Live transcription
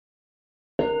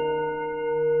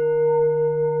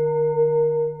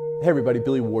Hey everybody,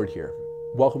 Billy Ward here.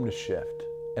 Welcome to Shift,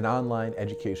 an online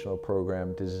educational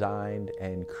program designed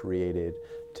and created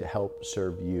to help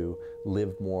serve you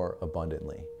live more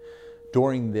abundantly.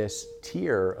 During this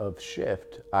tier of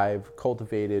Shift, I've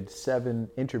cultivated 7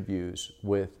 interviews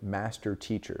with master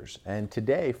teachers. And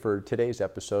today, for today's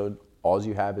episode, all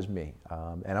you have is me.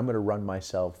 And I'm going to run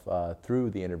myself through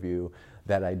the interview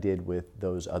that I did with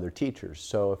those other teachers.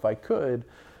 So if I could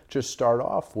just start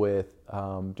off with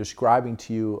describing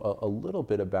to you a little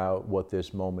bit about what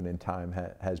this moment in time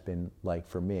has been like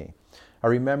for me. I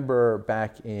remember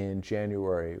back in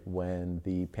January when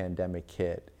the pandemic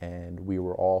hit and we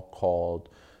were all called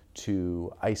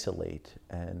to isolate.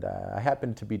 And I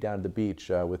happened to be down at the beach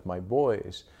with my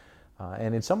boys.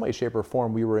 And in some way, shape, or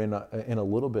form, we were in a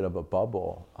little bit of a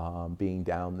bubble being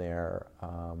down there.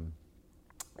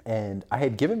 And I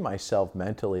had given myself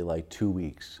mentally like 2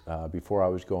 weeks before I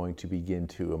was going to begin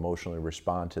to emotionally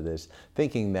respond to this,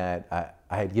 thinking that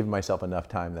I had given myself enough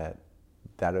time that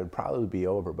it would probably be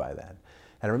over by then.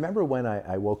 And I remember when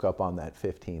I woke up on that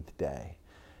 15th day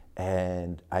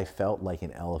and I felt like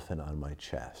an elephant on my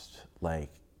chest,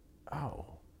 like, oh,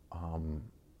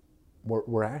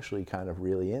 we're actually kind of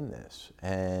really in this.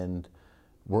 And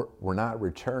we're not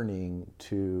returning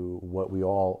to what we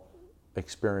all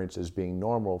experience as being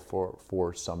normal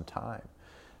for some time.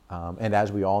 And as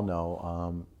we all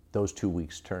know, those 2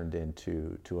 weeks turned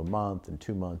into a month and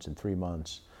 2 months and 3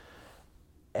 months.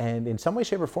 And in some way,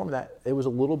 shape, or form, that it was a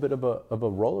little bit of a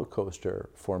roller coaster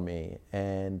for me.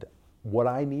 And what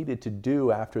I needed to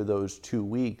do after those 2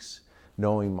 weeks,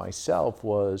 knowing myself,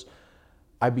 was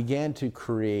I began to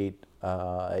create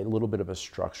a little bit of a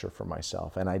structure for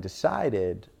myself. And I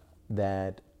decided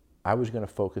that I was going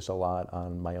to focus a lot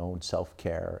on my own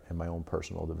self-care and my own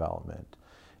personal development.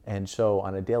 And so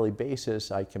on a daily basis,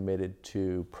 I committed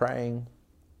to praying,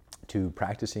 to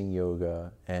practicing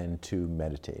yoga, and to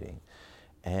meditating.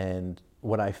 And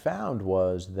what I found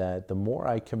was that the more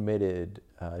I committed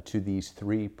to these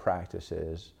 3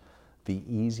 practices, the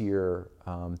easier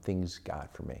things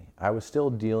got for me. I was still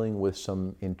dealing with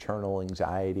some internal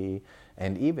anxiety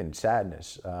and even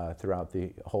sadness throughout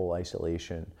the whole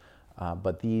isolation.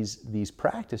 But these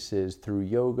practices through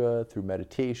yoga, through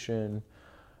meditation,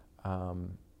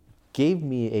 gave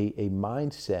me a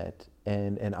mindset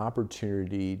and an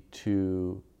opportunity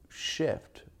to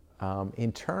shift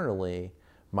internally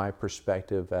my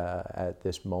perspective at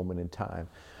this moment in time.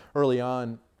 Early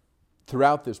on,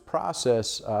 throughout this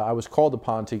process, I was called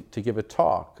upon to give a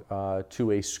talk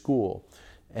to a school.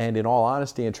 And in all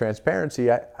honesty and transparency,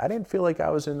 I didn't feel like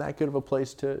I was in that good of a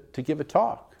place to give a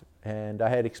talk. And I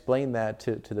had explained that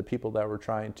to the people that were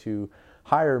trying to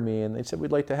hire me, and they said,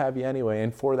 we'd like to have you anyway,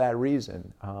 and for that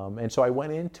reason. And so I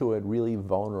went into it really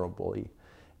vulnerably.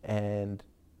 And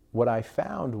what I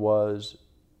found was,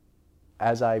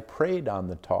 as I prayed on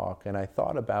the talk and I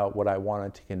thought about what I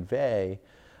wanted to convey,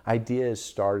 ideas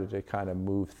started to kind of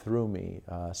move through me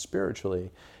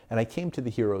spiritually. And I came to the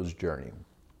hero's journey.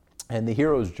 And the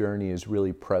hero's journey is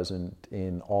really present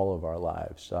in all of our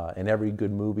lives. In every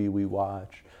good movie we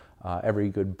watch, every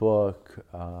good book,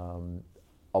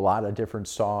 a lot of different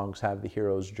songs have the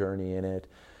hero's journey in it.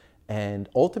 And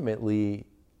ultimately,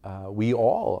 we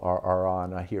all are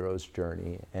on a hero's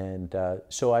journey. And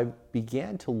so I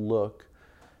began to look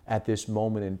at this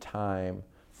moment in time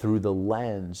through the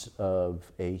lens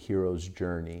of a hero's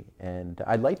journey. And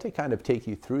I'd like to kind of take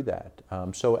you through that.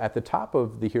 So at the top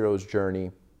of the hero's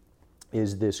journey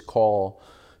is this call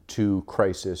to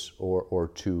crisis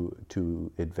or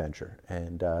to adventure.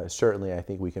 And certainly I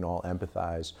think we can all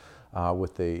empathize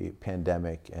with the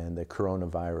pandemic and the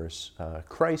coronavirus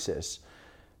crisis.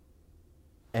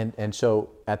 And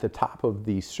so at the top of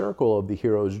the circle of the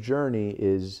hero's journey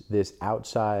is this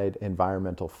outside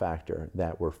environmental factor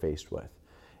that we're faced with.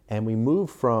 And we move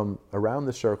from around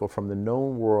the circle from the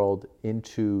known world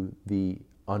into the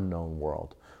unknown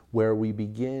world, where we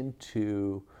begin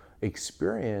to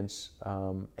experience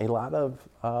a lot of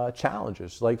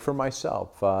challenges. Like for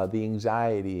myself, the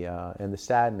anxiety and the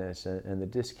sadness and the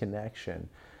disconnection.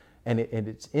 And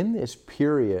it's in this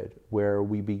period where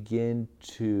we begin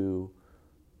to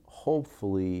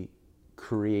hopefully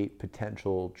create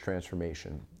potential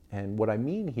transformation. And what I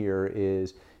mean here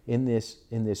is in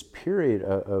this period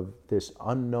of this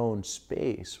unknown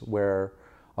space where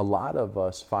a lot of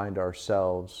us find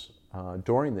ourselves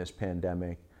during this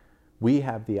pandemic, we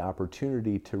have the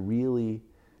opportunity to really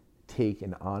take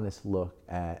an honest look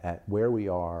at where we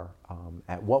are,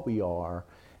 at what we are,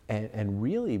 and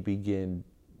really begin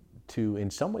to,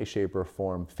 in some way, shape, or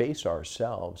form, face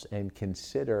ourselves and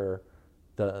consider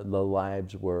the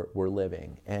lives we're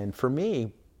living. And for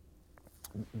me,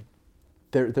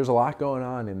 there's a lot going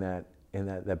on in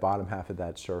that bottom half of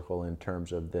that circle in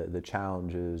terms of the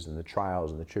challenges and the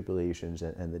trials and the tribulations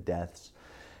and the deaths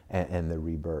and the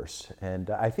rebirths. And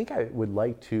I think I would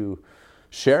like to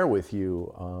share with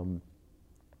you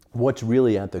what's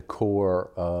really at the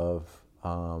core of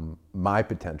my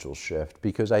potential shift,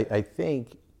 because I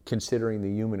think, considering the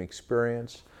human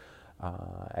experience,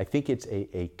 I think it's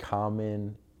a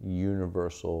common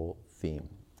universal theme.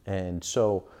 And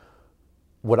so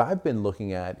what I've been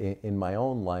looking at in my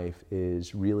own life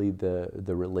is really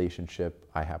the relationship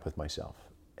I have with myself.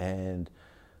 And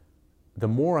the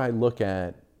more I look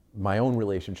at my own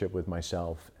relationship with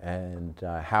myself and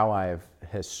how I've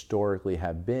historically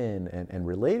have been and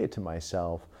related to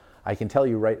myself, I can tell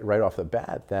you right off the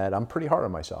bat that I'm pretty hard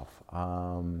on myself.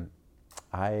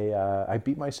 I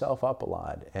beat myself up a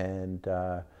lot, and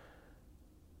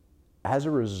as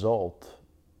a result,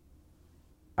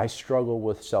 I struggle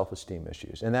with self-esteem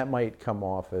issues. And that might come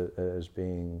off as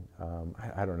being,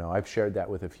 I don't know, I've shared that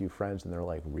with a few friends and they're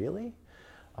like, really?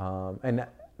 And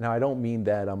now I don't mean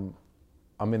that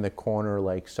I'm in the corner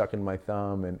like sucking my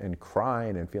thumb and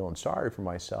crying and feeling sorry for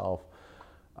myself.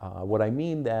 What I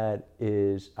mean that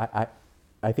is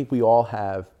I think we all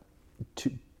have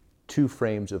two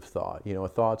frames of thought. You know,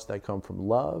 thoughts that come from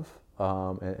love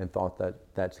and thought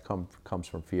that comes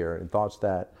from fear, and thoughts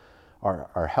that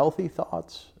are healthy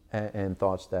thoughts and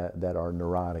thoughts that are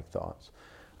neurotic thoughts.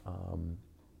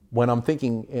 When I'm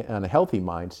thinking on a healthy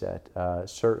mindset,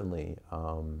 certainly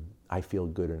I feel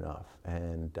good enough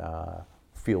and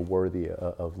feel worthy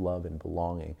of love and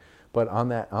belonging. But on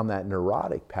that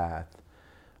neurotic path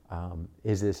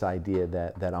is this idea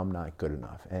that I'm not good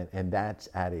enough, and that's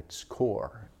at its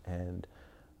core. And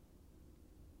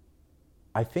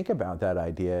I think about that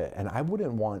idea, and I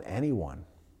wouldn't want anyone,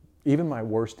 even my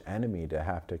worst enemy, to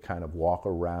have to kind of walk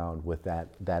around with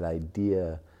that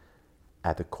idea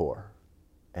at the core.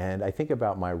 And I think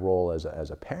about my role as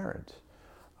a parent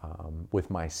with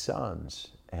my sons,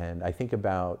 and I think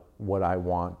about what I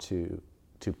want to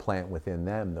plant within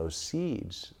them, those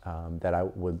seeds that I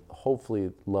would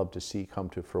hopefully love to see come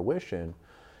to fruition.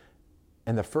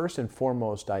 And the first and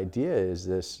foremost idea is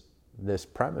this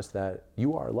premise that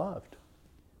you are loved.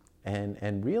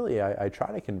 And really, I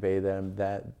try to convey them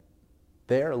that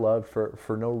they are loved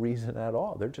for no reason at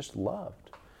all. They're just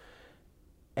loved.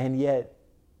 And yet,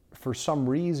 for some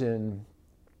reason,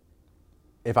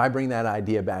 if I bring that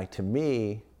idea back to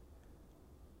me,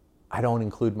 I don't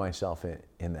include myself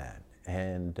in that.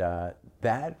 And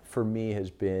that, for me,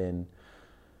 has been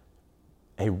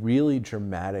a really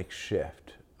dramatic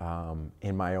shift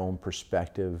in my own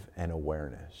perspective and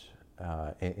awareness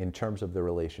in terms of the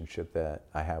relationship that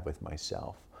I have with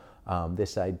myself.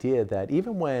 This idea that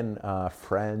even when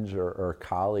friends or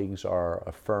colleagues are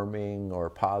affirming or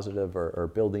positive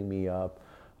or building me up,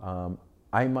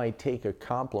 I might take a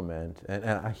compliment and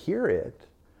I hear it,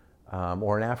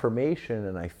 or an affirmation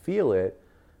and I feel it,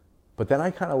 but then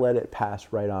I kind of let it pass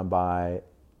right on by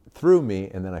through me,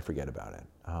 and then I forget about it.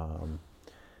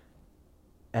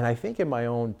 And I think in my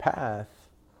own path,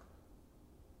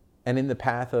 and in the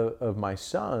path of my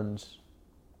sons,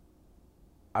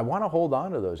 I want to hold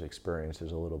on to those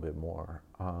experiences a little bit more.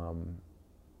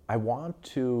 I want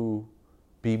to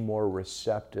be more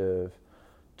receptive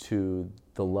to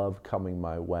the love coming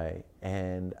my way.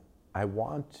 And I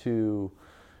want to,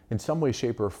 in some way,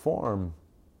 shape, or form,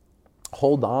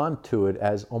 hold on to it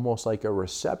as almost like a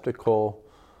receptacle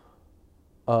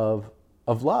of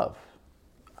love.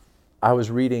 I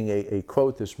was reading a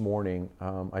quote this morning.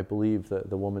 I believe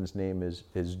the woman's name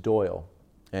is Doyle.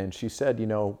 And she said, you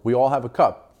know, we all have a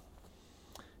cup.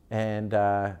 And,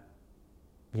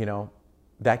 you know,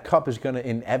 that cup is going to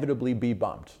inevitably be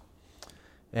bumped.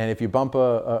 And if you bump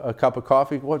a cup of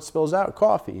coffee, what spills out?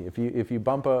 Coffee. If you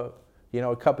bump a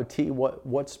cup of tea,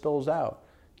 what spills out?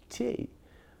 Tea.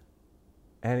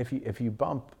 And if you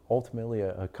bump ultimately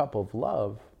a cup of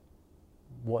love,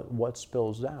 what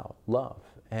spills out? Love.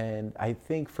 And I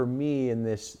think for me in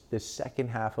this second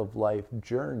half of life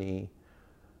journey,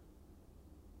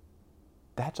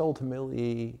 that's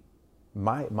ultimately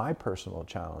my personal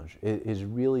challenge, is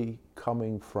really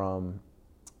coming from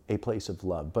a place of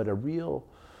love, but a real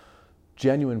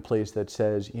genuine place that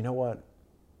says, you know what,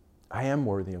 I am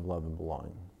worthy of love and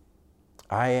belonging.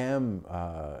 I am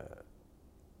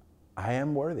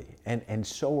worthy, and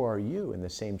so are you, in the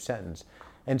same sentence.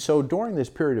 And so during this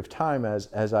period of time,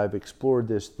 as I've explored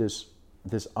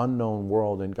this unknown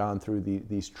world and gone through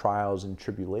these trials and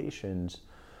tribulations,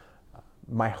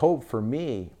 my hope for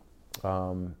me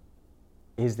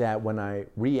is that when I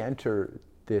re-enter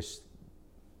this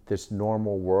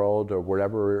normal world, or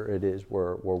whatever it is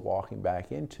we're walking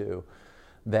back into,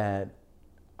 that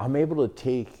I'm able to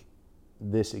take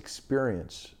this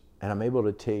experience and I'm able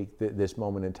to take this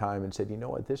moment in time and said, you know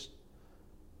what, this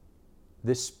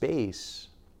space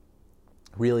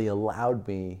really allowed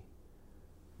me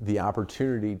the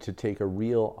opportunity to take a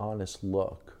real honest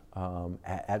look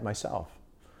at myself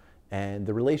and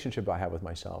the relationship I have with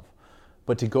myself,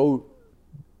 but to go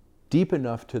deep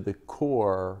enough to the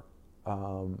core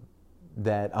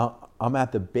that I'm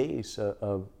at the base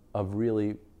of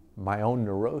really my own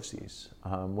neuroses,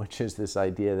 which is this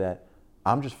idea that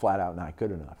I'm just flat out not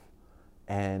good enough.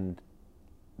 And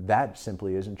that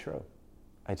simply isn't true.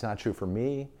 It's not true for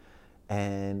me,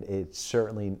 and it's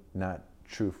certainly not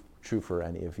true for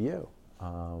any of you.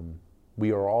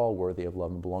 We are all worthy of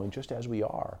love and belonging just as we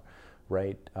are,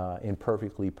 right?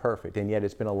 Imperfectly perfect. And yet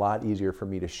it's been a lot easier for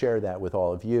me to share that with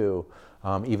all of you,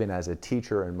 even as a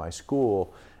teacher in my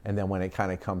school. And then when it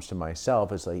kind of comes to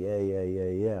myself, it's like,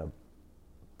 yeah.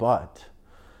 But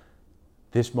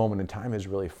this moment in time has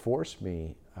really forced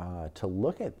me to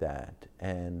look at that.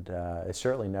 And I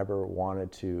certainly never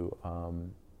wanted to,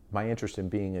 my interest in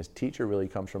being a teacher really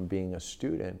comes from being a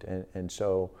student. And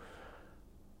so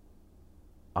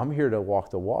I'm here to walk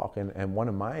the walk. And one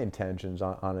of my intentions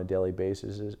on a daily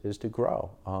basis is to grow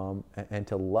and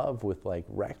to love with like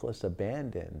reckless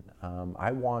abandon.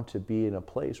 I want to be in a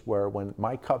place where when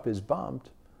my cup is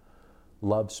bumped,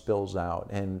 love spills out.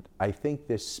 And I think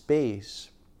this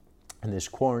space and this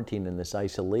quarantine and this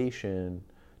isolation,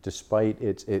 despite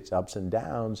its ups and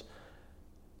downs,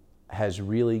 has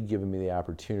really given me the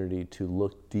opportunity to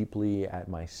look deeply at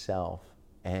myself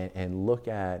and look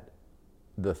at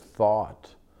the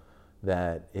thought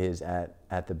that is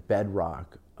at the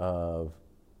bedrock of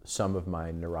some of my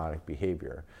neurotic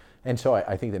behavior. And so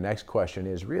I think the next question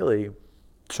is really,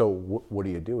 so what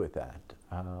do you do with that?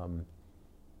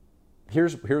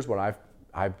 Here's what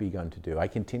I've begun to do. I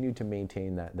continue to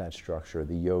maintain that structure,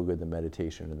 the yoga, the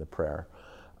meditation, and the prayer.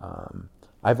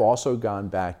 I've also gone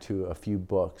back to a few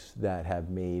books that have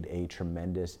made a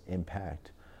tremendous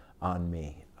impact on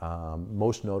me.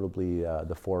 Most notably,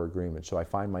 the Four Agreements. So I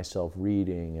find myself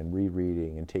reading and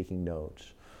rereading and taking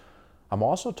notes. I'm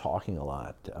also talking a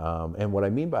lot. And what I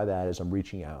mean by that is I'm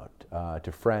reaching out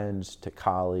to friends, to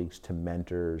colleagues, to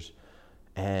mentors.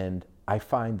 And I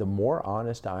find the more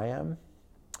honest I am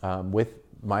with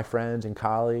my friends and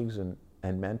colleagues and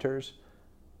mentors,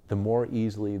 the more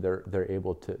easily they're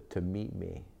able to meet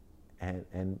me.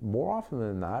 And more often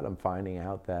than not, I'm finding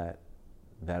out that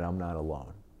I'm not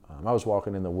alone. I was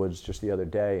walking in the woods just the other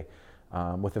day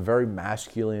with a very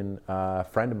masculine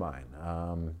friend of mine,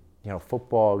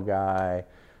 football guy,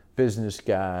 business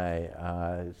guy,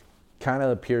 kind of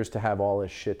appears to have all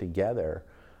his shit together.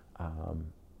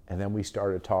 And then we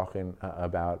started talking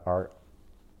about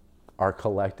our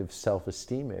collective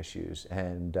self-esteem issues.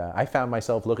 And I found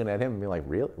myself looking at him and being like,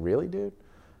 really, dude?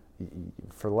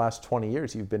 For the last 20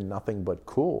 years, you've been nothing but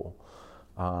cool.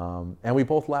 And we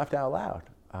both laughed out loud.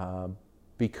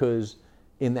 Because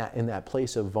in that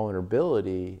place of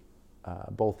vulnerability,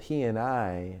 both he and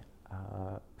I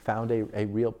found a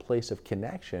real place of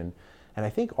connection. And I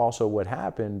think also what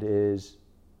happened is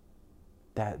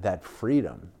that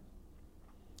freedom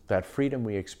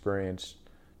we experience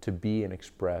to be and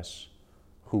express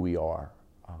who we are.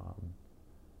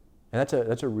 And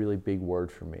that's a really big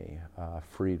word for me,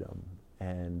 freedom.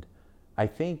 And I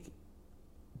think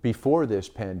before this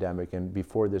pandemic and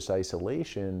before this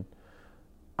isolation,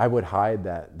 I would hide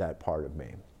that part of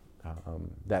me,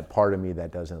 that part of me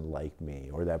that doesn't like me,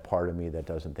 or that part of me that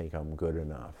doesn't think I'm good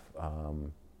enough,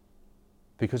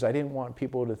 because I didn't want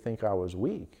people to think I was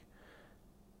weak.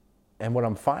 And what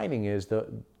I'm finding is the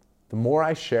more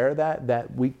I share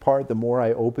that weak part, the more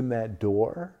I open that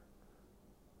door,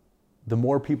 the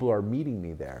more people are meeting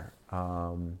me there.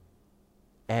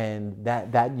 And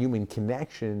that human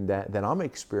connection that I'm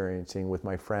experiencing with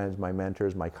my friends, my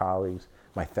mentors, my colleagues,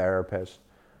 my therapist,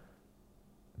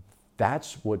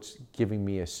 that's what's giving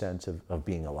me a sense of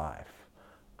being alive.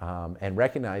 And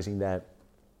recognizing that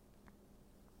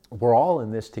we're all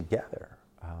in this together,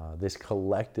 this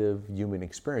collective human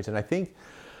experience. And I think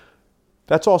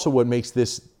that's also what makes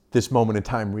this moment in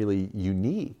time really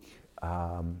unique.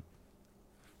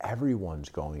 Everyone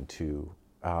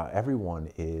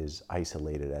is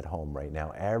isolated at home right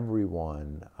now.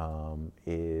 Everyone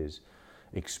is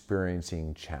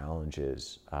experiencing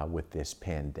challenges with this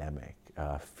pandemic.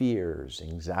 Fears,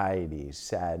 anxieties,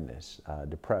 sadness,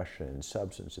 depression,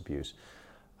 substance abuse.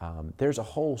 There's a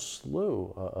whole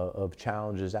slew of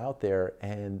challenges out there,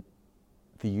 and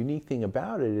the unique thing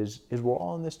about it is we're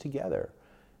all in this together.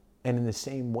 And in the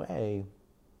same way,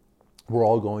 we're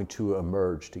all going to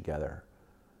emerge together.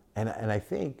 And I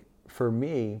think for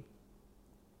me,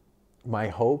 my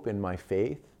hope and my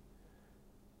faith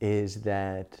is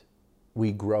that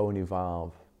we grow and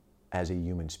evolve as a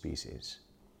human species.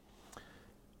 A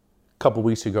couple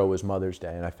weeks ago was Mother's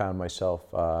Day, and I found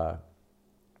myself on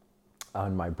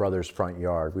my brother's front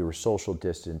yard. We were social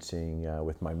distancing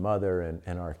with my mother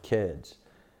and our kids.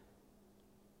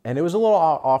 And it was a little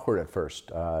awkward at first,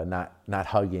 not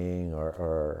hugging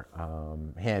or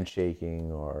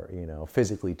handshaking or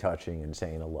physically touching and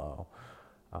saying hello.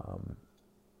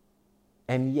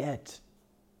 And yet,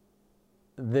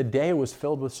 the day was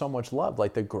filled with so much love,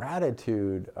 like the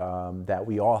gratitude that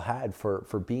we all had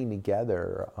for being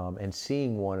together and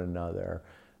seeing one another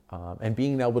and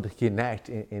being able to connect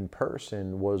in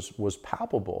person was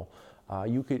palpable.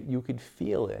 You could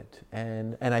feel it,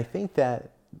 and I think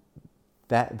that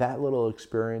little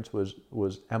experience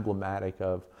was emblematic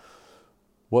of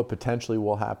what potentially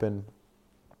will happen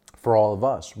for all of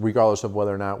us, regardless of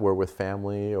whether or not we're with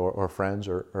family or friends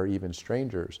or even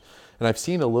strangers. And I've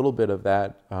seen a little bit of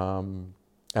that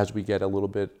as we get a little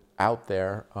bit out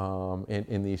there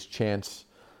in these chance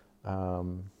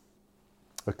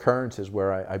occurrences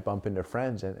where I bump into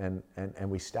friends and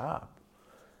we stop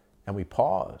and we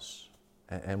pause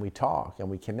and we talk and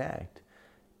we connect.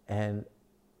 And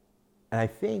I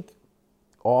think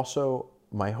also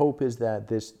my hope is that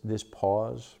this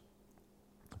pause,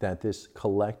 that this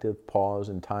collective pause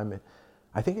in time,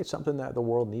 I think it's something that the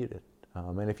world needed.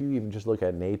 And if you even just look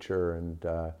at nature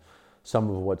and some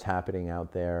of what's happening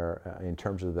out there in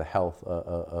terms of the health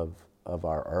of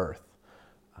our Earth,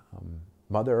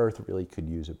 Mother Earth really could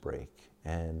use a break,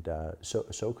 and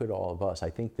so could all of us. I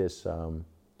think this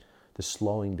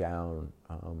slowing down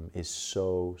is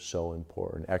so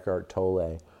important. Eckhart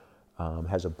Tolle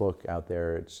has a book out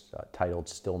there. It's titled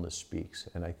 "Stillness Speaks,"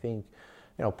 and I think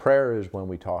prayer is when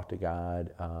we talk to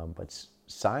God, but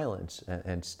silence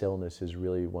and stillness is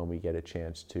really when we get a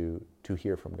chance to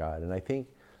hear from God. And I think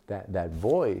that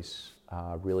voice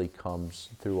really comes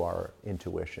through our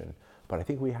intuition, but I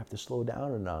think we have to slow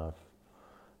down enough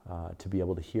to be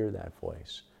able to hear that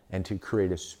voice and to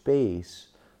create a space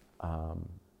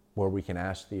where we can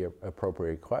ask the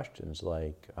appropriate questions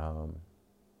like,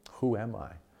 who am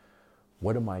I?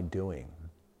 What am I doing?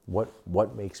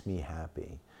 What makes me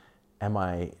happy? Am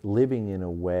I living in a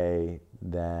way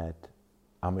that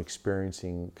I'm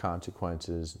experiencing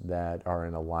consequences that are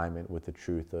in alignment with the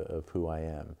truth of who I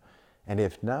am? And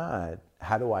if not,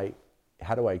 how do I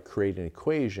create an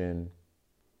equation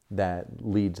that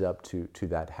leads up to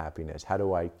that happiness? How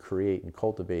do I create and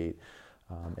cultivate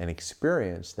an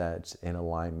experience that's in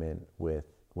alignment with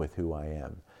who I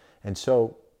am? And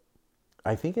so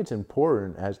I think it's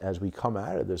important as we come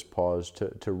out of this pause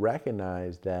to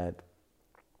recognize that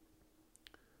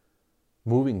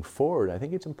moving forward, I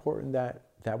think it's important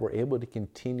that we're able to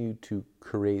continue to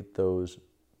create those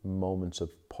moments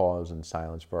of pause and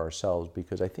silence for ourselves,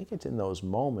 because I think it's in those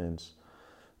moments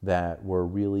that we're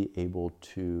really able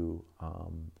to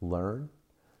learn,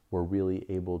 we're really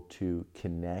able to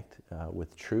connect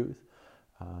with truth,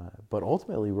 but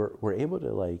ultimately we're able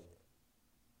to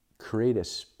create a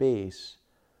space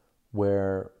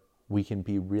where we can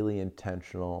be really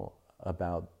intentional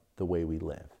about the way we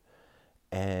live.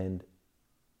 And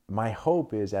my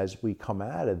hope is, as we come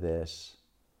out of this,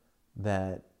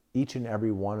 that each and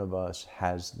every one of us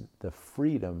has the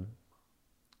freedom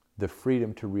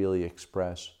to really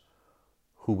express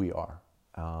who we are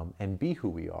and be who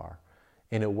we are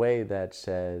in a way that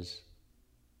says,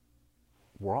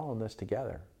 we're all in this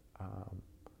together.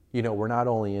 We're not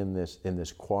only in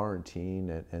this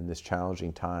quarantine and this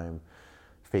challenging time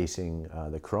facing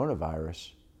the coronavirus,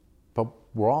 but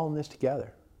we're all in this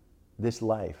together. This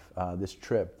life, this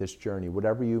trip, this journey,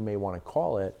 whatever you may want to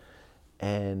call it.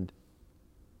 And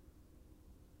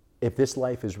if this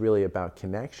life is really about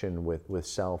connection with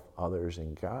self, others,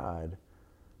 and God,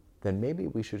 then maybe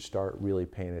we should start really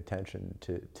paying attention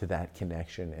to that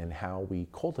connection and how we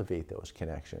cultivate those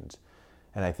connections.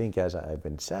 And I think, as I've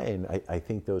been saying, I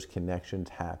think those connections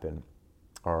happen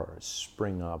or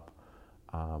spring up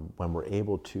when we're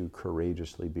able to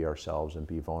courageously be ourselves and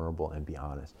be vulnerable and be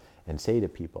honest and say to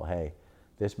people, hey,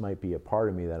 this might be a part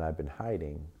of me that I've been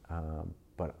hiding,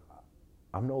 but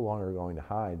I'm no longer going to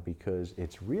hide, because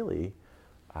it's really,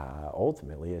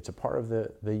 ultimately, it's a part of the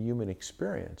human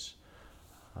experience.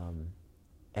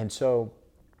 And so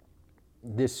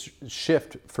this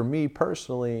shift for me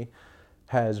personally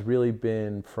has really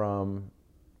been from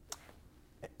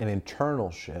an internal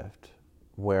shift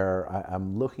where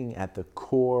I'm looking at the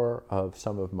core of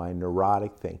some of my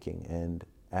neurotic thinking, and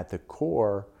at the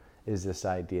core is this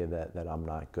idea that I'm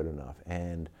not good enough,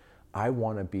 and I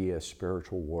want to be a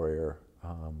spiritual warrior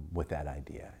with that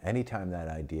idea. Anytime that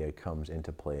idea comes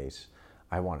into place,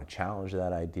 I want to challenge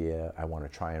that idea. I want to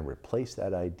try and replace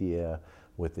that idea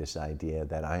with this idea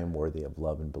that I am worthy of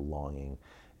love and belonging.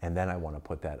 And then I want to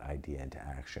put that idea into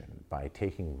action by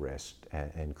taking risks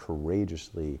and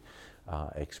courageously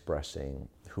expressing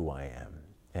who I am.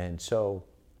 And so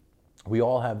we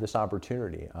all have this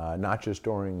opportunity, not just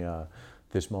during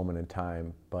this moment in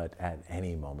time, but at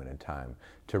any moment in time,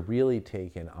 to really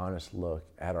take an honest look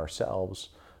at ourselves,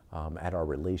 at our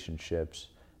relationships,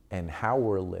 and how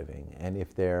we're living. And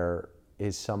if there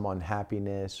is some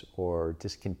unhappiness or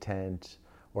discontent,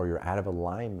 or you're out of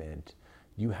alignment,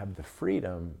 you have the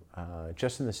freedom,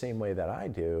 just in the same way that I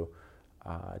do,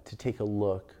 to take a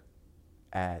look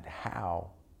at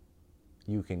how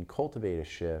you can cultivate a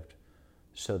shift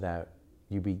so that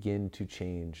you begin to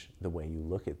change the way you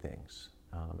look at things.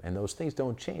 And those things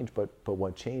don't change, but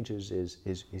what changes is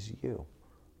you.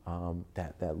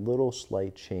 That little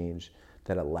slight change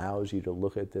that allows you to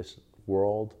look at this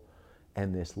world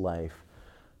and this life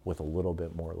with a little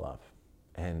bit more love.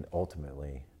 And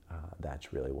ultimately,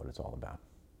 that's really what it's all about.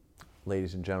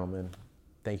 Ladies and gentlemen,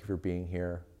 thank you for being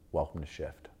here. Welcome to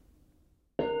Shift.